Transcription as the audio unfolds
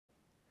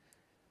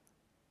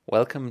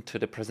Welcome to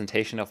the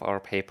presentation of our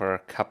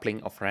paper,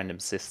 Coupling of Random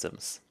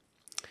Systems.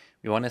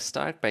 We want to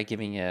start by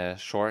giving a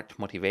short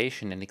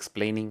motivation and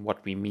explaining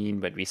what we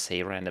mean when we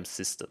say random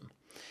system.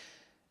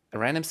 A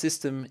random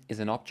system is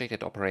an object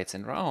that operates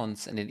in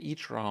rounds, and in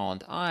each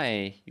round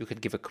I, you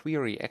could give a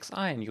query xi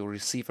and you'll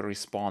receive a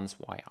response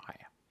yi.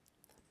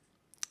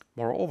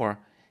 Moreover,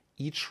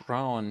 each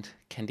round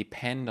can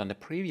depend on the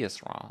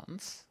previous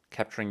rounds,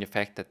 capturing the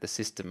fact that the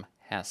system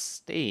has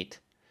state.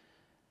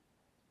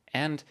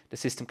 And the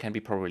system can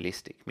be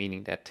probabilistic,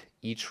 meaning that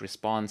each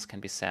response can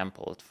be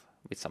sampled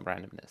with some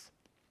randomness.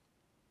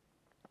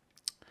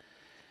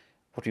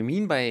 What we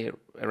mean by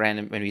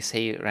random, when we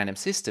say random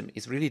system,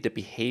 is really the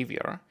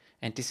behavior,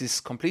 and this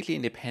is completely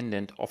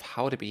independent of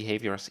how the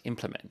behavior is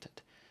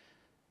implemented.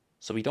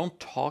 So we don't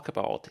talk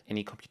about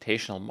any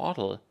computational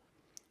model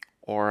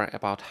or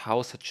about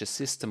how such a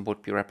system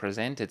would be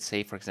represented,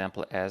 say, for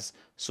example, as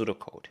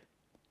pseudocode.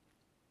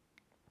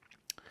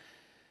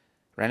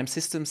 Random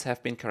systems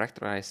have been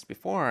characterized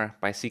before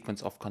by a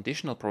sequence of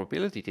conditional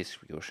probability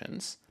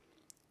distributions,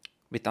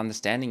 with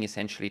understanding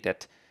essentially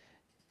that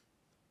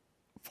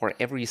for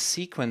every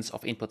sequence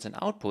of inputs and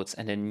outputs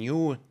and a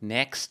new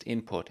next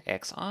input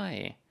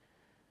xi,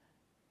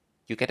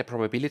 you get a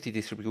probability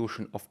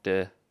distribution of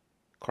the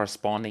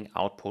corresponding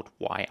output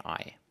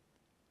yi.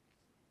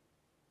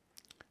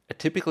 A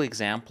typical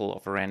example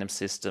of a random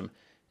system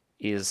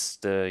is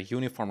the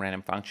uniform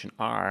random function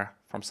r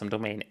from some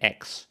domain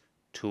x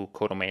to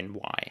codomain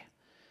y.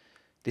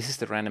 This is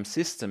the random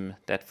system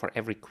that for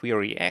every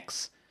query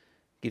x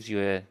gives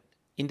you an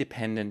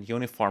independent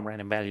uniform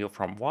random value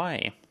from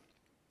y,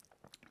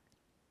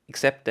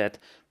 except that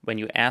when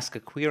you ask a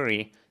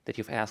query that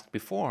you've asked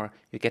before,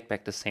 you get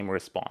back the same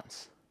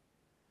response.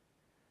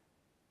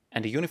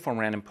 And the uniform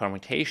random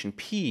permutation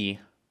p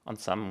on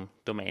some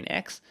domain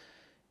x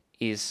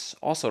is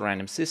also a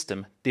random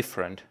system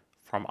different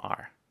from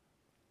r.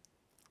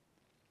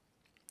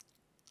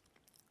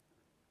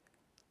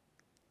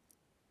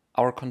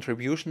 Our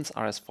contributions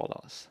are as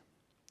follows.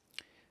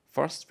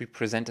 First, we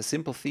present a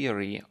simple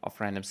theory of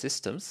random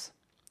systems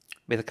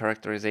with a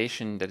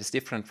characterization that is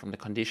different from the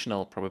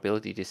conditional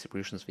probability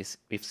distributions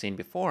we've seen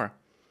before.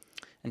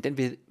 And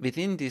then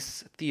within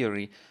this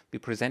theory, we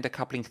present a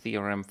coupling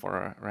theorem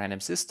for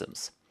random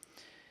systems,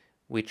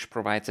 which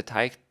provides a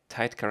tight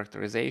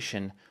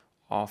characterization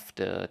of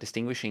the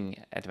distinguishing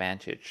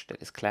advantage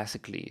that is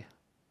classically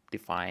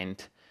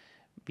defined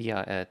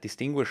via a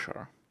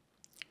distinguisher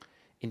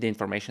in the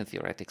information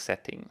theoretic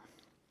setting.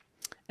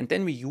 And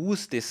then we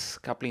use this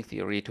coupling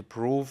theory to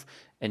prove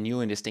a new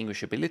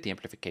indistinguishability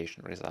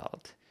amplification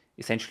result,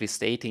 essentially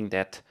stating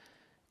that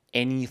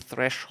any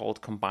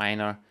threshold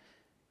combiner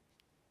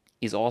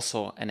is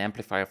also an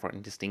amplifier for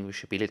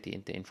indistinguishability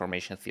in the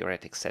information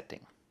theoretic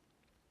setting.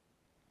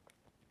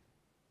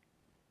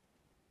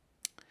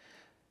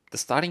 The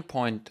starting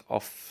point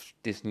of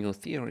this new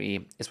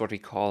theory is what we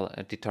call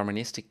a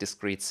deterministic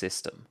discrete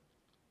system.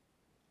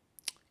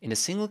 In a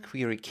single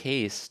query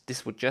case,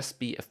 this would just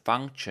be a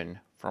function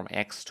from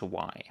x to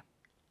y.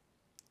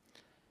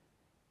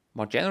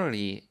 More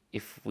generally,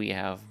 if we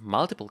have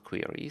multiple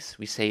queries,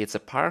 we say it's a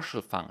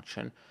partial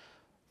function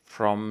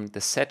from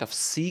the set of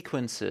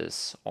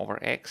sequences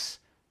over x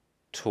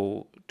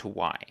to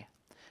y.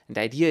 And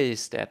the idea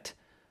is that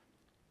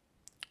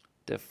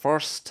the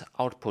first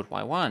output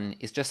y1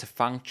 is just a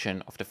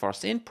function of the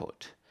first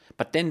input,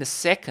 but then the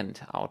second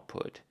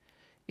output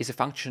is a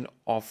function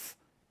of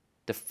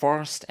the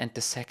first and the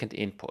second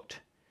input.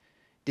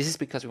 This is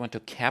because we want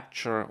to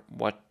capture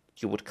what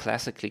you would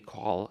classically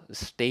call a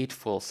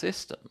stateful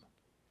system.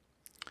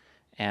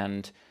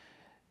 And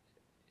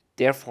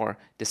therefore,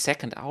 the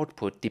second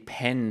output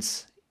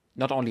depends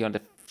not only on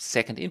the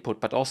second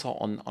input, but also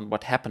on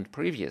what happened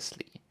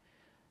previously.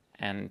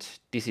 And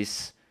this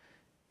is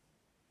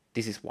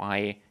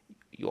why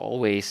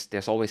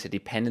there's always a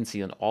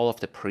dependency on all of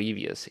the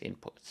previous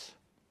inputs.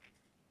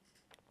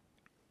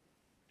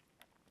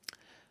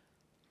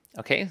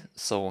 Okay,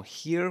 so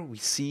here we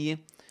see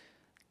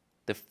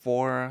the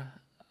four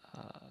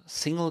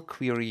single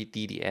query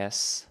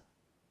DDS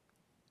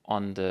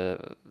on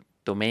the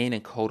domain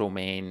and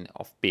codomain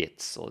of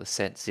bits, so the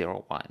set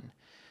 0, 1.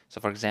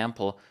 So for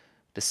example,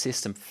 the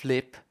system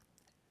flip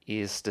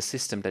is the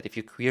system that if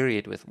you query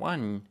it with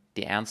 1,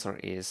 the answer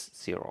is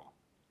 0.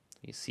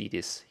 You see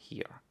this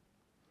here.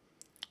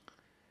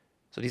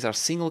 So these are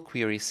single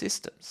query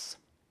systems.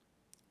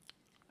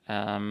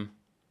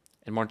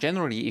 And more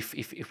generally,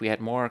 if we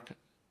had more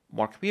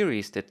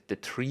queries, that the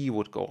tree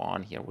would go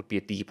on here, would be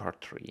a deeper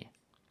tree.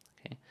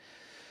 Okay.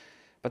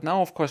 But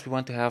now, of course, we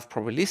want to have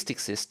probabilistic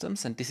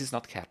systems, and this is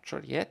not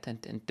captured yet.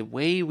 And the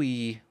way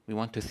we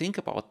want to think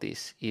about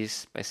this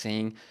is by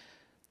saying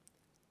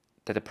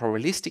that a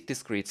probabilistic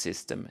discrete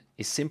system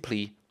is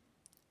simply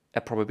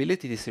a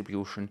probability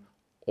distribution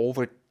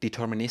over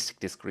deterministic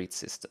discrete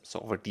systems, so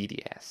over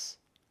DDS.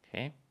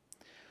 Okay.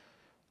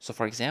 So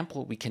for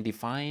example, we can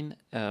define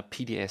a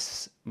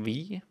PDS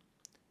V,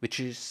 which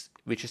is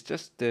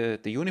just the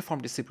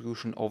uniform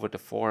distribution over the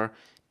four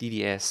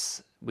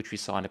DDS which we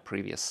saw in the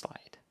previous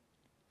slide.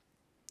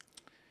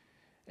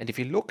 And if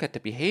you look at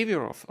the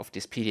behavior of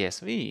this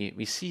PDSV,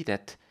 we see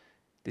that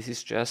this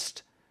is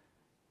just,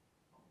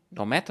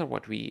 no matter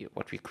what we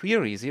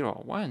query, 0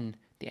 or 1,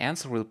 the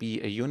answer will be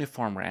a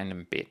uniform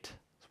random bit.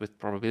 So with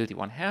probability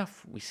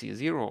 1/2, we see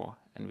 0,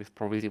 and with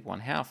probability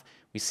 1/2,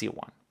 we see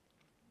 1.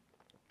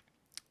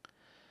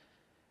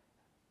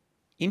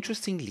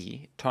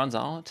 Interestingly, it turns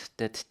out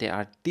that there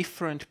are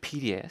different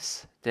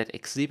PDS that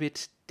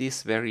exhibit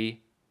this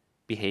very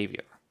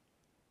behavior.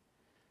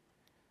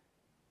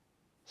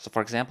 So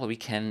for example, we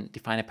can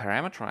define a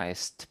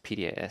parameterized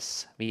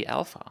PDS V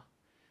alpha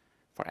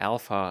for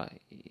alpha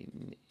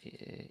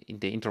in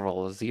the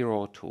interval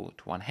 0 to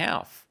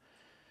 1/2,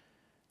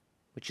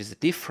 which is a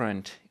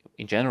different,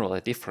 in general,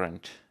 a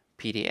different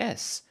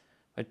PDS.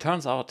 But it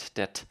turns out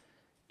that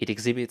it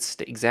exhibits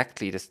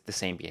exactly the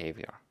same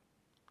behavior.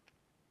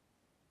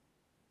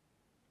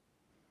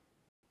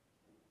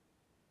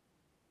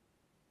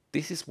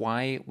 This is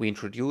why we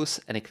introduce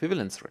an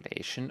equivalence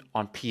relation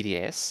on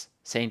PDS,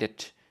 saying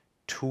that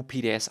two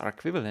PDS are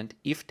equivalent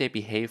if they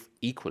behave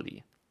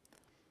equally.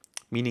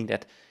 Meaning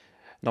that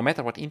no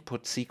matter what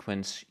input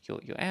sequence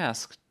you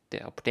ask,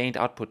 the obtained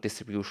output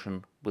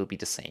distribution will be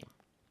the same.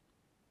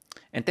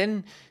 And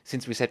then,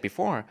 since we said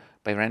before,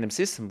 by random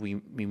system,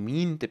 we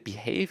mean the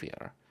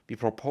behavior. We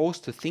propose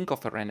to think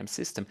of a random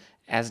system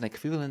as an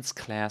equivalence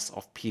class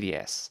of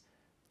PDS.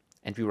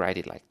 And we write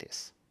it like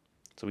this.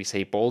 So we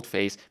say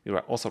boldface, we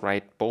also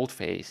write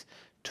boldface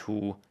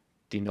to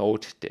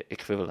denote the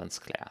equivalence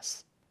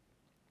class.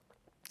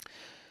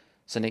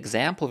 So an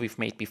example we've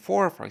made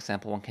before, for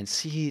example, one can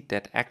see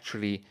that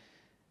actually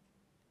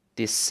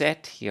this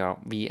set here,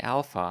 V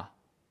alpha,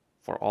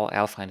 for all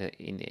alpha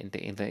in the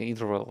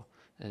interval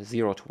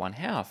 0 to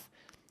 1/2,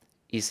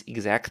 is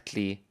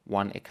exactly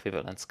one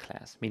equivalence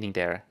class, meaning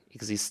there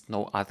exists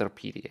no other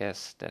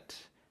PDS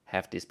that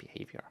have this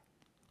behavior.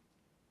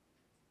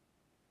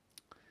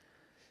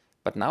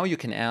 But now you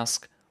can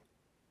ask,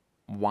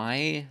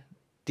 why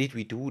did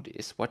we do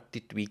this? What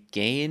did we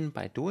gain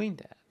by doing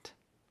that?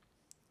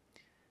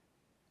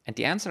 And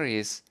the answer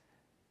is,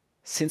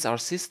 since our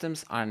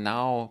systems are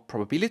now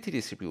probability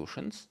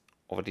distributions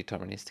over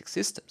deterministic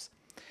systems,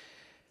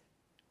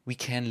 we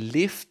can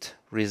lift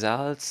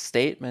results,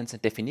 statements,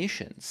 and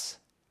definitions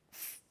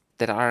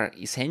that are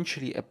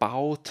essentially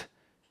about,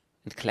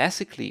 and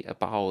classically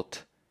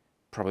about,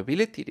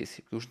 probability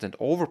distributions and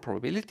over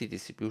probability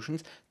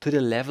distributions to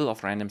the level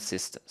of random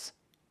systems.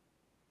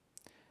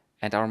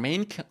 And our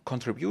main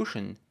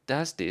contribution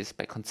does this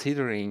by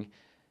considering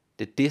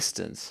the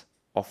distance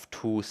of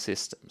two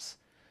systems.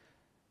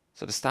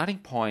 So the starting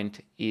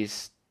point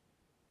is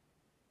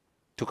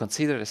to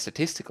consider the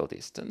statistical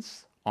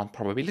distance on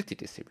probability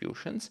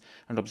distributions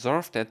and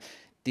observe that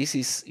this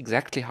is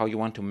exactly how you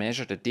want to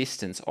measure the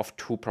distance of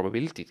two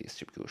probability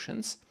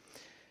distributions.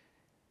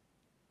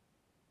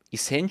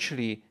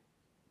 Essentially,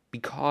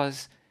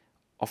 because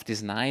of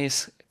this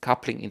nice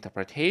coupling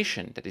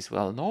interpretation that is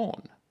well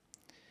known.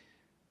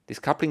 This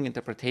coupling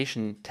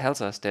interpretation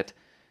tells us that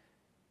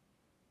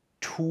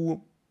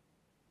two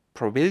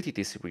probability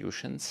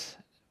distributions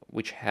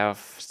which have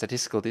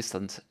statistical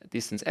distance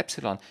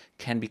epsilon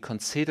can be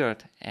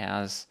considered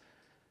as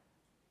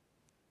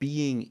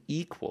being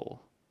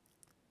equal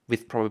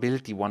with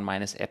probability 1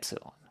 minus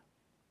epsilon.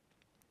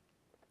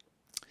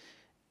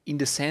 In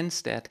the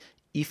sense that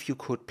if you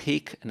could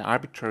pick an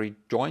arbitrary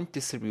joint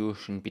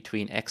distribution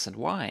between x and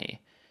y,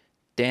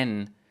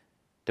 then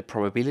the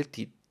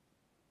probability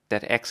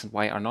that x and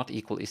y are not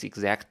equal is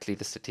exactly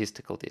the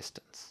statistical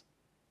distance.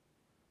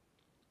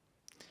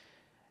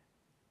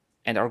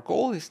 And our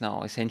goal is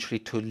now essentially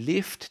to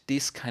lift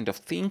this kind of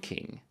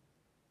thinking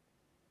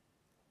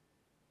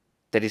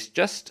that is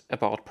just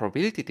about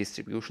probability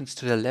distributions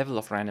to the level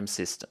of random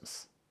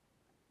systems.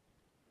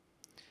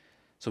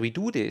 So we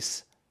do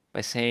this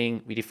by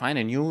saying we define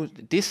a new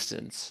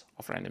distance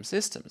of random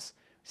systems.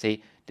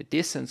 Say the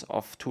distance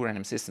of two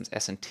random systems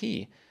S and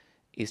T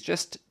is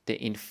just the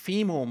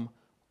infimum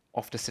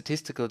of the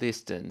statistical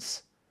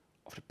distance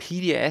of the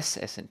PDS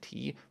S and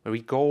T, where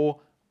we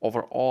go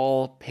over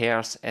all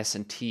pairs S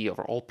and T,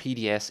 over all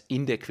PDS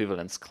in the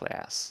equivalence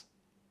class.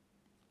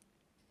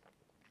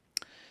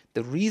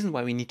 The reason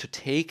why we need to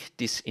take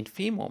this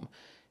infimum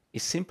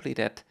is simply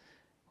that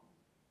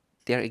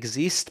there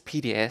exist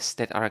PDS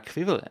that are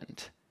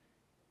equivalent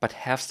but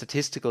have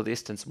statistical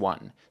distance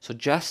 1. So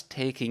just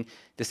taking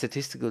the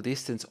statistical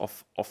distance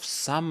of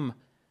some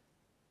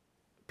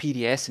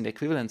PDS in the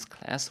equivalence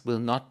class will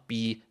not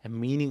be a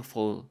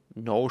meaningful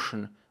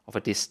notion of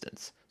a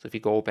distance. So if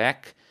you go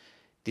back,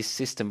 this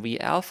system V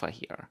alpha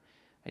here,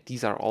 right,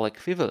 these are all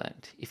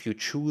equivalent. If you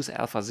choose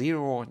alpha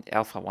 0 and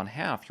alpha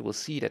 1/2, you will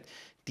see that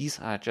these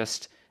are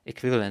just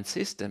equivalent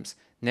systems.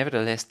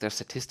 Nevertheless, their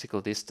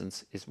statistical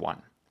distance is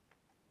 1.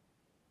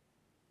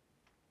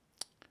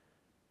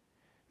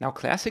 Now,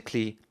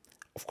 classically,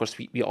 of course,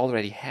 we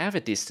already have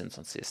a distance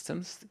on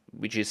systems,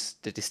 which is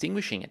the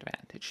distinguishing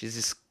advantage. This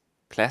is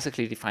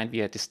classically defined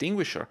via a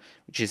distinguisher,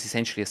 which is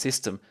essentially a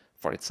system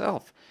for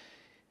itself.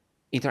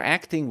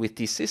 Interacting with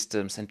these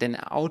systems and then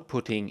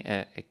outputting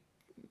a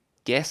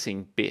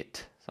guessing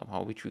bit,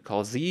 somehow, which we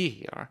call z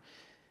here,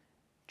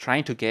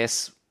 trying to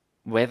guess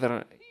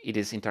whether it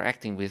is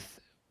interacting with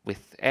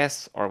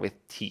s or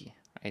with t,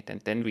 right?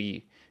 And then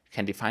we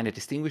can define a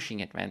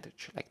distinguishing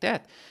advantage like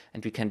that,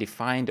 and we can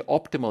define the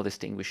optimal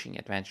distinguishing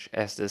advantage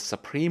as the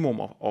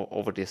supremum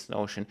over this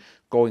notion,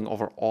 going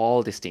over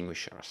all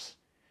distinguishers.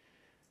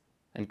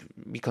 And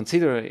we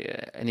consider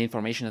an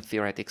information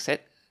theoretic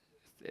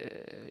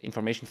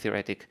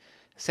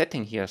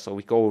setting here, so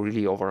we go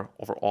really over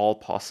all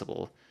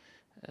possible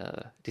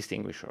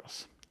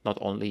distinguishers, not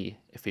only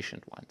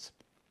efficient ones.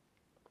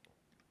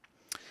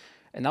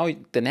 And now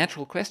the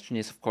natural question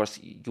is, of course,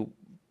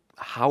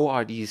 how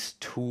are these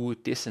two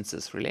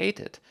distances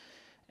related?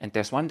 And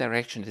there's one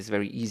direction that is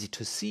very easy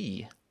to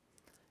see.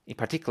 In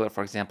particular,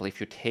 for example, if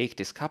you take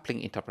this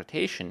coupling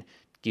interpretation,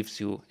 it gives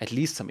you at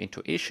least some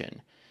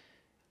intuition,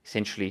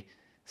 essentially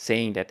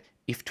saying that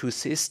if two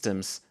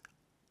systems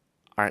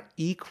are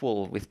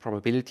equal with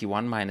probability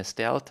 1 minus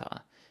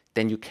delta,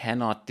 then you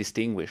cannot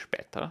distinguish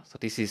better. So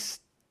this is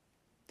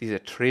a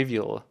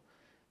trivial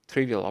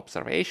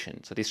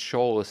observation. So this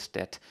shows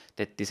that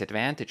this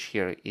advantage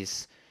here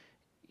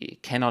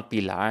cannot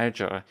be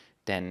larger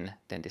than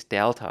this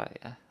delta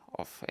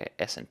of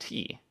S and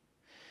T.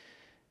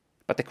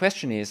 But the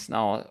question is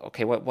now,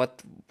 okay,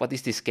 what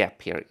is this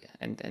gap here?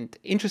 And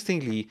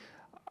interestingly,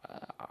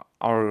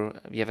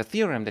 we have a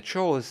theorem that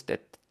shows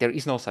that there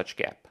is no such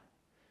gap.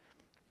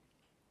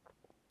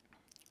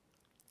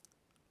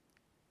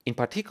 In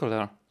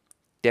particular,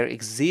 there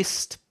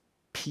exist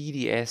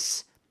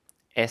PDS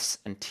S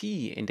and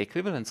T in the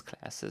equivalence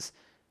classes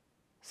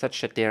such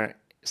that their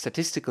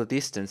statistical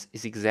distance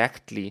is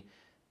exactly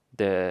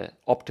the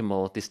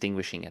optimal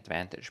distinguishing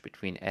advantage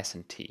between S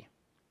and T.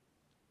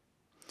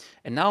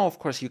 And now, of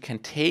course, we can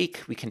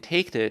take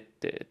the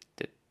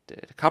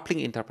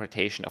coupling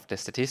interpretation of the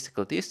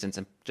statistical distance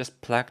and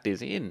just plug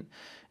this in.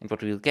 And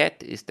what we'll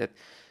get is that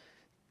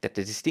the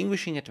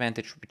distinguishing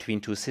advantage between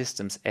two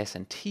systems S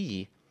and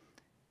T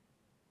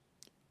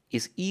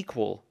is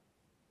equal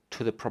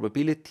to the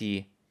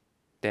probability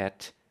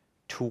that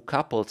two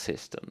coupled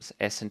systems,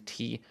 S and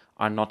T,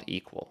 are not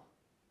equal,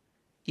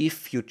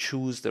 if you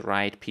choose the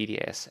right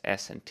PDS,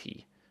 S and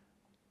T.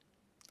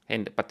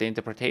 But the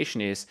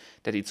interpretation is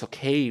that it's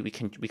okay, we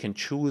can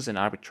choose an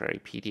arbitrary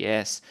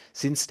PDS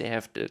since they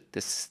have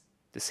the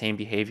same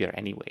behavior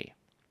anyway.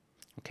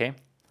 Okay?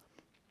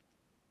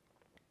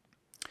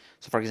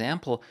 So for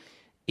example,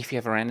 if you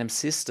have a random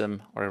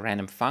system or a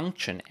random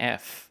function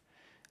f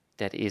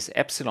that is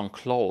epsilon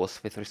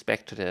close with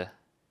respect to the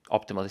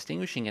optimal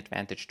distinguishing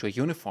advantage to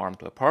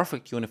a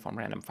perfect uniform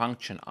random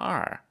function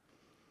R,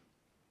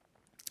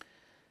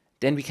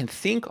 then we can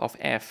think of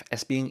f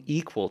as being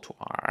equal to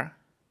R,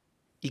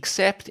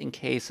 except in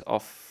case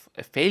of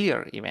a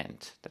failure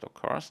event that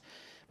occurs.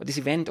 But this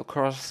event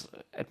occurs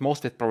at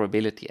most with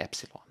probability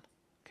epsilon.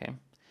 Okay? And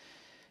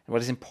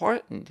what is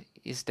important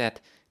is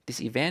that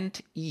this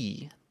event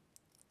E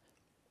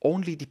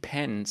only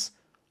depends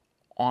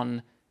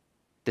on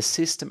the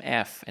system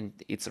F and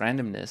its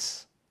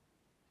randomness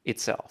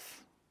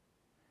itself.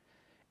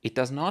 It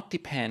does not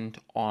depend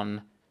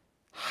on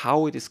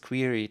how it is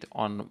queried,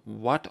 on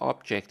what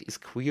object is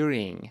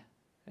querying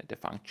the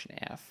function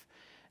f,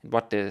 and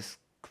what the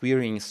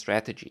querying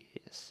strategy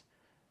is.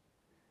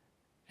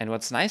 And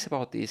what's nice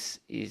about this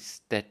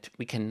is that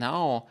we can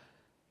now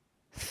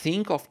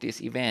think of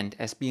this event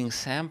as being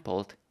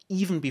sampled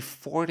even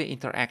before the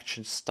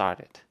interaction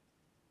started.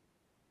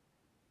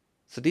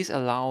 So this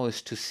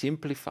allows to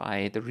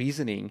simplify the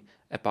reasoning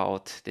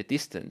about the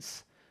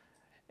distance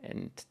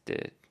and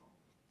the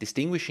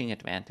distinguishing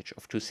advantage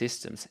of two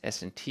systems,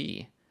 S and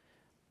T,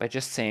 by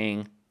just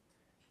saying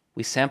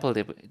we sample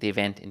the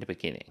event in the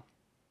beginning.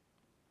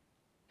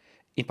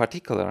 In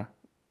particular,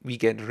 we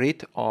get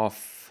rid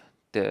of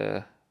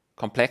the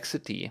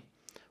complexity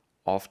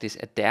of this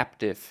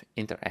adaptive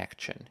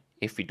interaction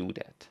if we do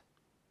that.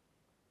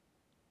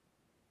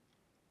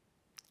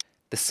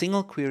 The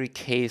single query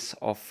case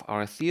of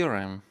our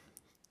theorem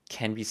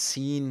can be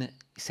seen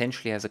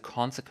essentially as a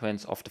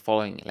consequence of the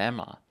following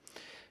lemma,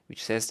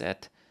 which says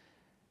that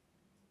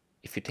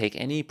if you take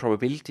any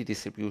probability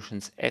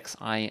distributions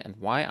xi and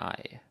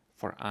yi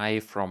for I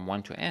from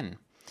 1 to n,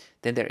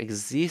 then there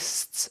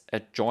exist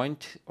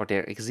joint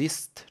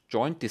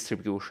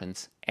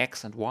distributions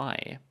x and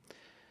y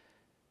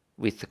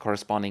with the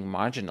corresponding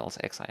marginals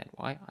xi and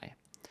yi,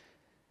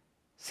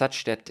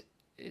 such that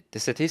the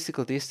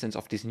statistical distance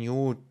of this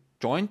new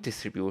joint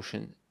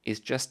distribution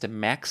is just the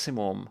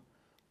maximum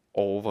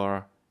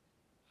over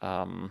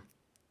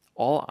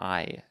all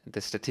I,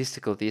 the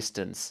statistical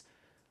distance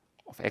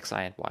of xi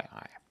and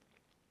yi.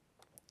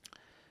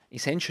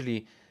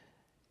 Essentially,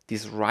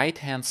 this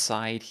right-hand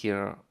side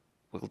here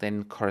will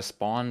then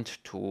correspond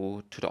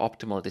to the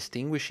optimal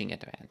distinguishing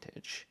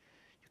advantage.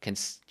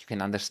 You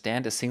can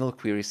understand a single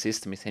query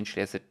system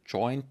essentially as a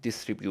joint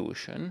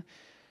distribution,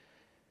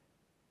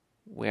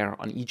 where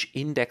on each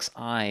index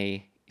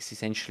I is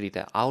essentially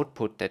the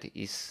output that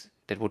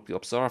would be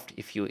observed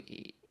if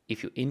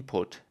you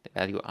input the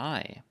value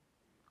I.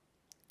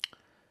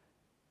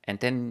 And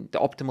then the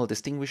optimal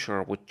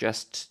distinguisher would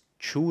just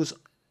choose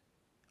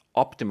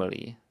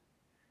optimally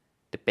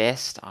the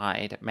best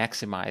I that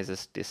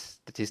maximizes this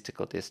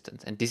statistical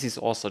distance. And this is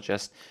also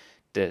just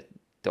the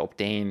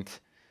obtained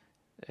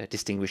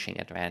distinguishing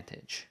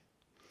advantage.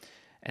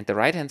 And the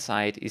right-hand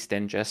side is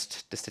then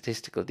just the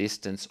statistical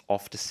distance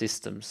of the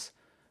systems,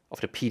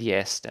 of the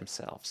PDS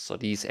themselves. So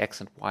these x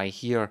and y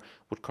here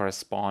would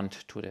correspond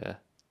to the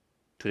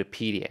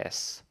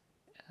PDS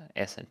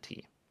S and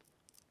T.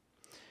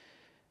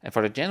 And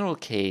for the general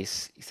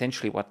case,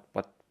 essentially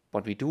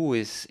what we do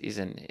is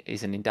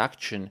an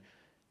induction,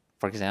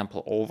 for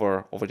example,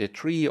 over the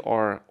tree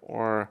or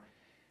over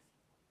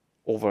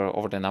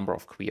the number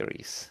of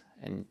queries.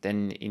 And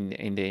then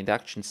in the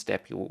induction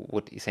step, you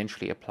would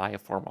essentially apply a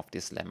form of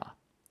this lemma,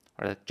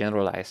 or a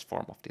generalized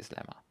form of this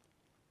lemma.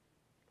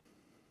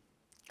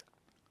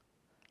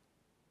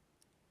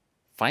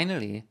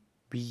 Finally,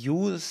 we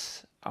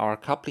use our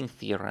coupling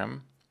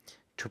theorem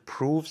to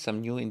prove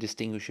some new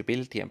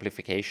indistinguishability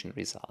amplification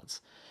results.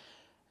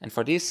 And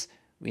for this,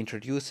 we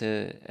introduce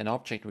an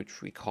object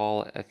which we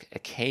call a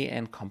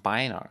KN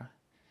combiner,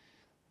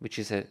 which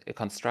is a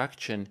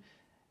construction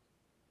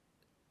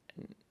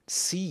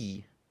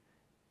C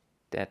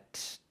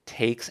that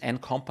takes n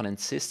component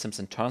systems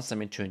and turns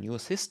them into a new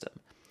system,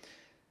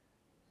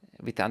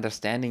 with the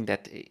understanding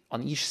that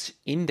on each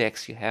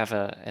index you have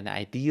an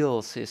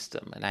ideal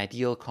system, an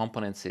ideal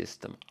component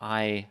system,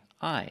 I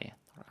or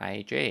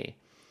Ij.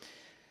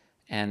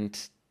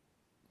 And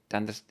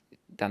the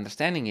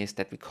understanding is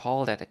that we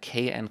call that a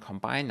KN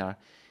combiner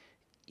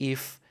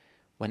if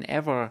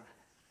whenever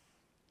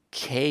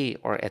k,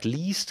 or at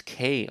least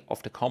k,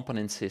 of the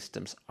component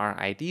systems are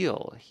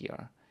ideal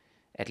here,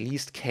 at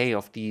least k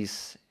of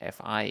these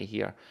fi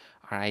here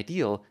are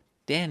ideal,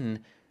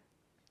 then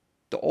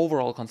the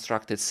overall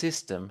constructed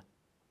system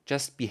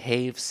just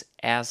behaves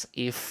as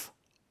if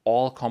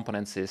all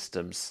component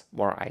systems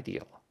were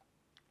ideal.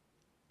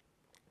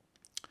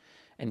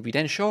 And we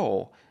then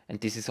show, and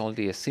this is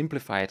only a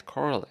simplified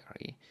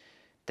corollary,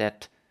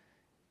 that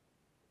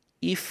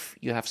if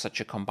you have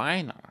such a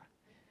combiner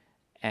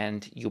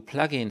and you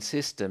plug in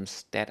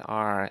systems that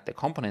are the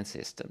component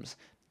systems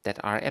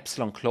that are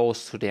epsilon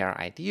close to their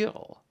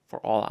ideal for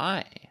all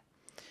I,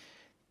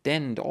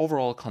 then the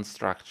overall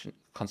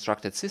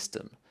constructed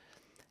system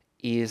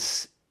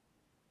is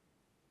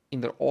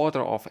in the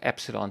order of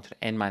epsilon to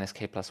the n minus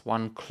k plus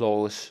 1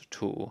 close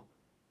to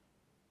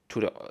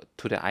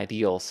the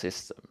ideal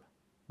system,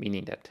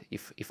 meaning that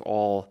if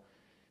all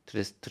to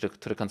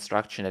the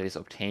construction that is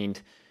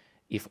obtained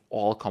if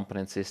all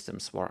component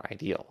systems were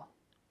ideal.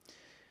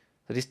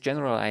 So this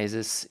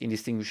generalizes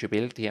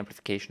indistinguishability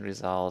amplification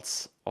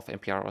results of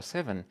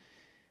MPRO7,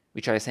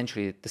 which are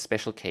essentially the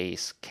special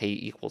case k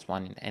equals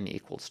 1 and n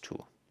equals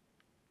 2.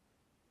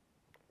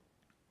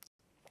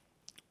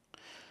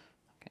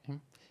 Okay.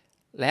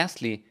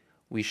 Lastly,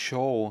 we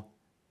show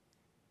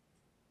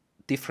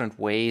different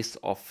ways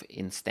of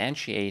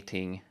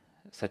instantiating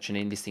such an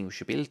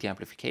indistinguishability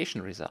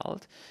amplification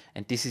result,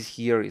 and this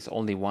is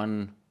only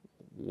one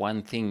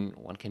thing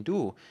one can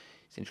do.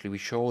 Essentially, we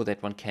show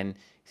that one can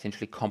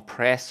essentially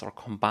compress or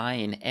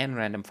combine n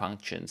random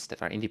functions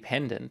that are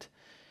independent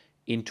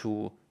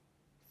into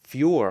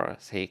fewer,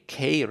 say,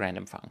 k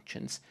random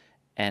functions,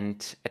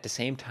 and at the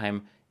same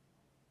time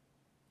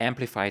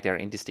amplify their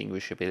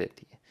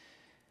indistinguishability.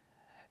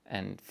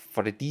 And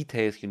for the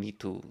details, you need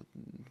to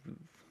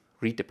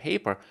read the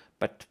paper,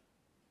 but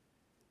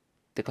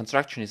the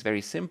construction is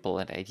very simple,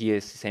 and the idea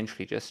is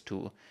essentially just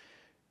to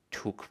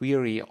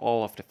query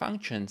all of the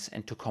functions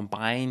and to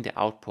combine the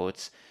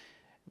outputs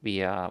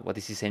via what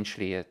is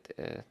essentially a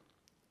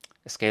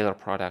scalar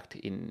product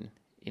in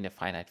a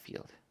finite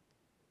field.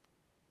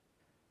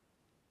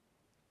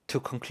 To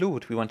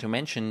conclude, we want to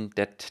mention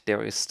that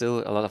there is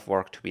still a lot of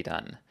work to be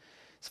done.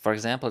 So for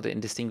example, the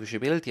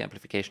indistinguishability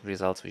amplification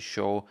results we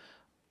show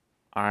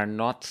are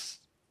not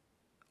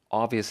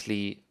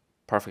obviously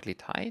perfectly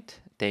tight.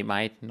 They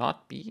might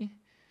not be.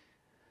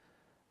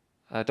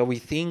 Though we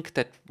think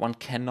that one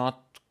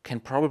can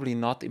probably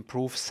not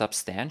improve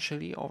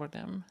substantially over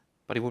them,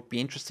 but it would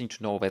be interesting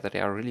to know whether they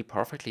are really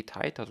perfectly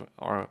tight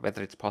or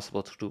whether it's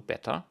possible to do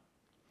better.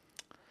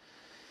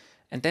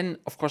 And then,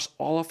 of course,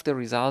 all of the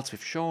results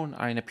we've shown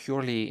are in a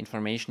purely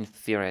information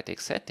theoretic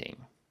setting.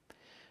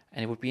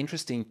 And it would be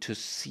interesting to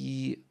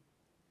see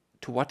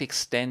to what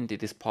extent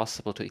it is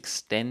possible to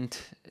extend,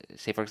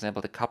 say, for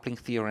example, the coupling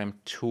theorem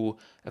to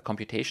a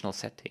computational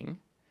setting.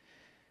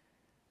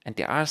 And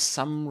there are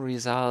some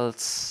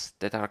results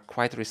that are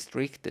quite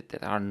restricted,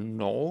 that are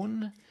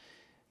known,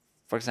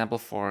 for example,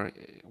 for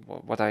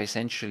what are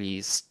essentially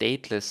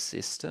stateless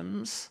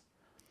systems.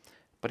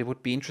 But it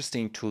would be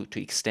interesting to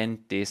extend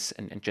this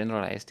and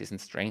generalize this and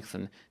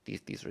strengthen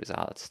these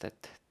results that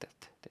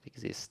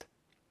exist.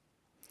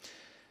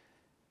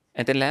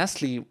 And then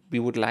lastly, we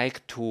would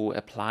like to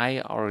apply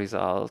our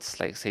results,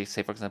 like say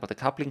for example, the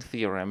coupling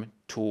theorem,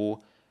 to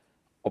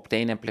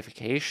obtain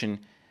amplification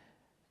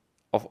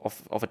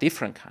of a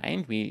different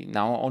kind. We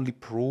now only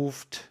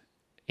proved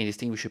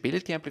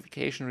indistinguishability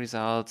amplification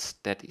results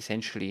that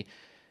essentially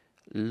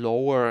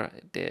lower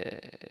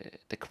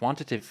the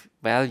quantitative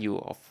value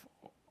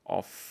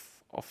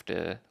of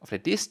the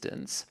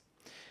distance.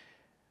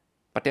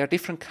 But there are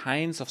different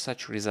kinds of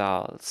such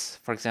results.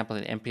 For example,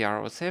 in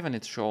MPR07,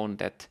 it's shown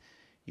that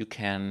you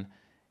can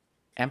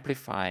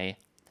amplify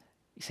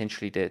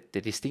essentially the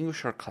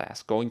distinguisher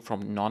class, going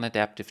from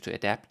non-adaptive to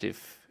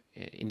adaptive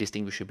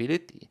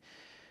indistinguishability.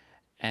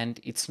 And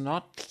it's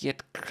not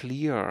yet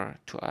clear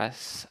to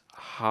us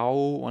how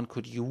one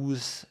could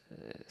use,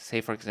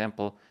 say, for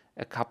example,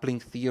 a coupling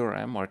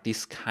theorem or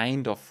this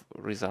kind of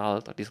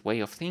result or this way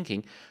of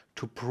thinking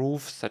to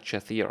prove such a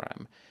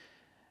theorem.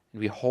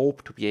 And we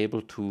hope to be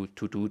able to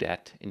do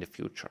that in the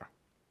future.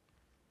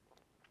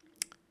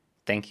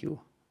 Thank you.